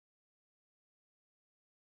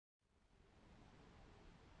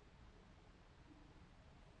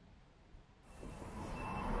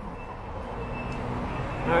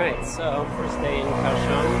Alright, so first day in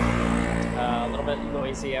Kaohsiung. A little bit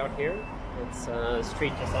noisy out here. It's a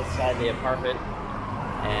street just outside the apartment.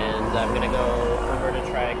 And I'm going to go over to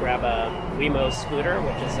try to grab a Wemo scooter,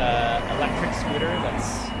 which is an electric scooter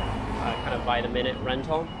that's kind of by the minute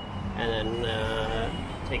rental. And then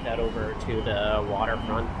take that over to the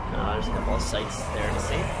waterfront. There's a couple of sites there to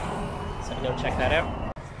see. So go check that out.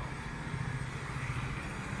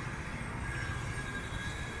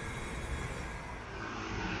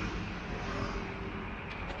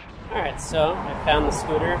 Alright, so I found the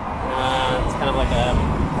scooter. It's kind of like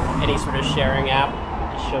any sort of sharing app.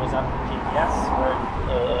 It just shows up in GPS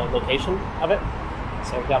or the location of it.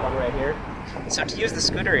 So I've got one right here. So to use the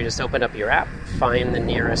scooter, you just open up your app, find the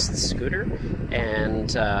nearest scooter, and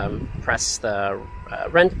press the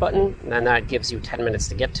rent button, and then that gives you 10 minutes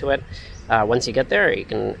to get to it. Once you get there, you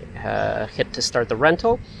can hit to start the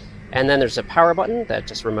rental, and then there's a power button that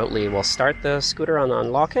just remotely will start the scooter and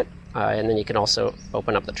unlock it. And then you can also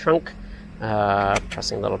open up the trunk,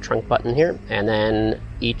 pressing the little trunk button here. And then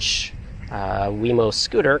each Wemo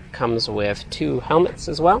scooter comes with 2 helmets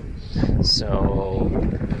as well. So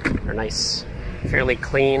they're nice, fairly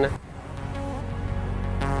clean.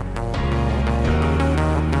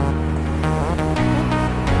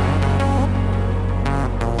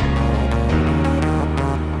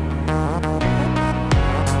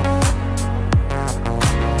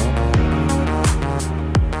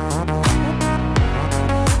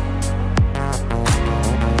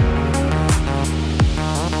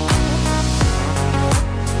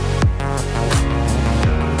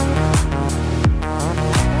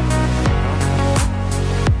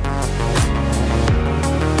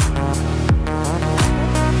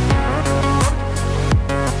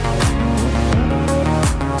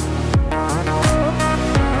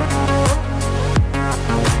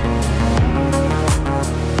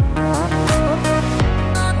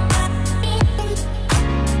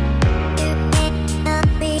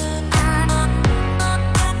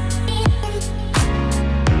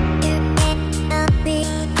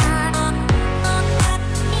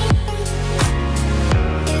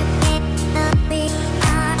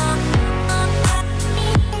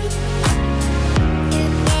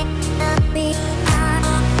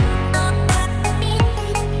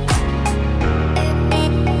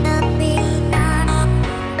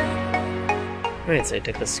 Alright, so I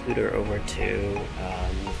took the scooter over to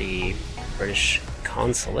the British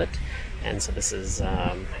consulate, and so this is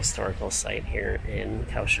a historical site here in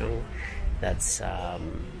Kaohsiung. That's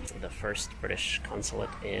the first British consulate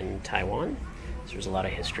in Taiwan. So there's a lot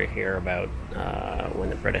of history here about when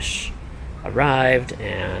the British arrived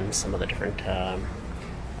and some of the different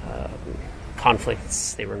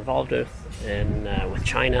conflicts they were involved with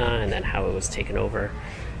China, and then how it was taken over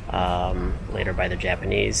later by the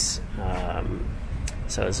Japanese.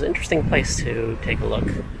 So it's an interesting place to take a look.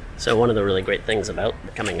 So one of the really great things about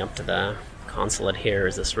coming up to the consulate here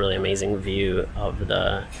is this really amazing view of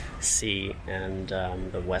the sea and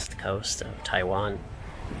the west coast of Taiwan.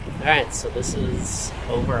 Alright, so this is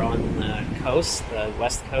over on the coast, the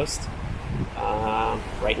west coast,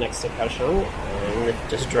 right next to Kaohsiung. And if you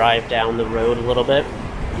just drive down the road a little bit,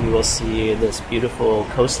 you will see this beautiful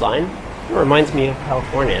coastline. It reminds me of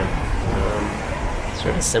California.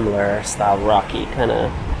 Sort of similar style, rocky kind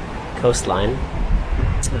of coastline.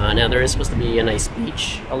 Now there is supposed to be a nice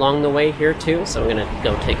beach along the way here too, so I'm going to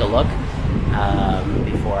go take a look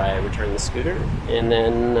before I return the scooter, and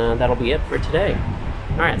then that'll be it for today.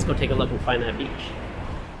 Alright, let's go take a look and find that beach.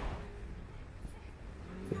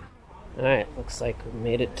 Alright, looks like we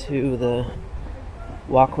made it to the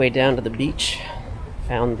walkway down to the beach.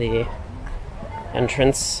 Found the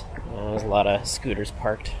entrance. There's a lot of scooters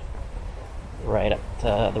parked right up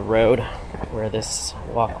the road where this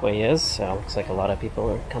walkway is, so looks like a lot of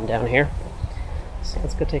people come down here. So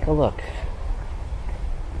let's go take a look.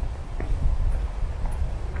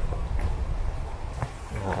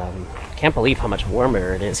 Can't believe how much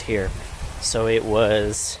warmer it is here. So it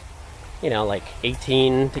was, like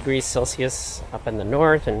 18 degrees Celsius up in the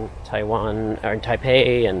north in Taiwan, or in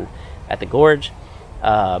Taipei and at the gorge,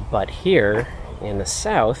 but here in the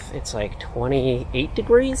south, it's like 28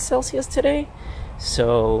 degrees Celsius today,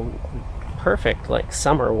 so perfect, like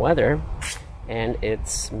summer weather, and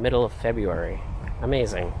it's middle of February.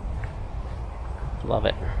 Amazing. Love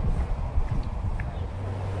it.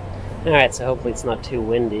 Alright, so hopefully it's not too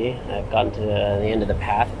windy. I've gotten to the end of the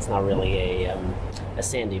path. It's not really a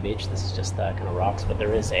sandy beach. This is just kind of rocks, but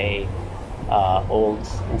there is a old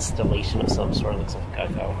installation of some sort. It looks like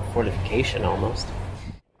a fortification almost.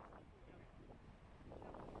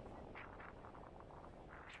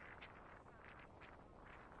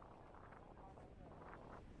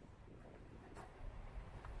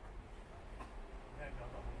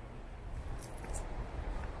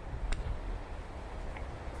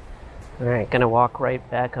 Alright, gonna walk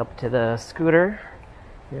right back up to the scooter.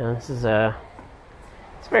 Yeah, this is it's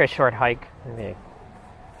a very short hike, maybe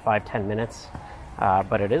 5-10 minutes,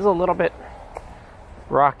 but it is a little bit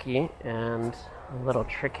rocky and a little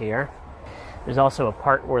trickier. There's also a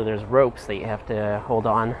part where there's ropes that you have to hold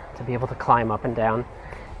on to be able to climb up and down.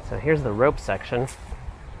 So here's the rope section.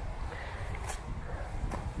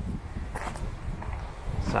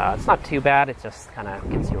 So it's not too bad, it just kind of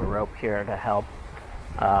gives you a rope here to help.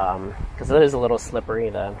 Because it is a little slippery,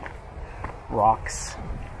 the rocks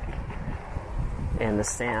and the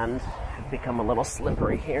sand have become a little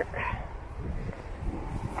slippery here.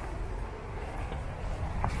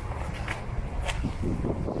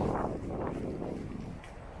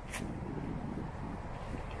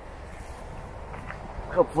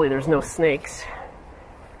 Hopefully there's no snakes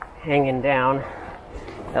hanging down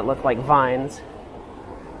that look like vines.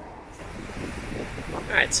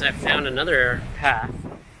 Alright, so I found another path.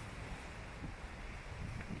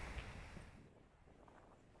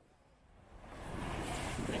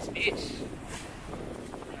 Nice beach.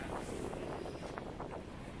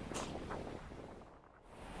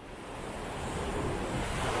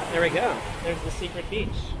 There we go. There's the secret beach.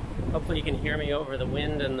 Hopefully you can hear me over the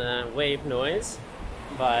wind and the wave noise,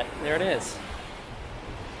 but there it is.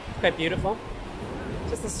 It's quite beautiful.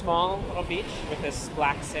 Just a small little beach with this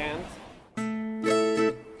black sand.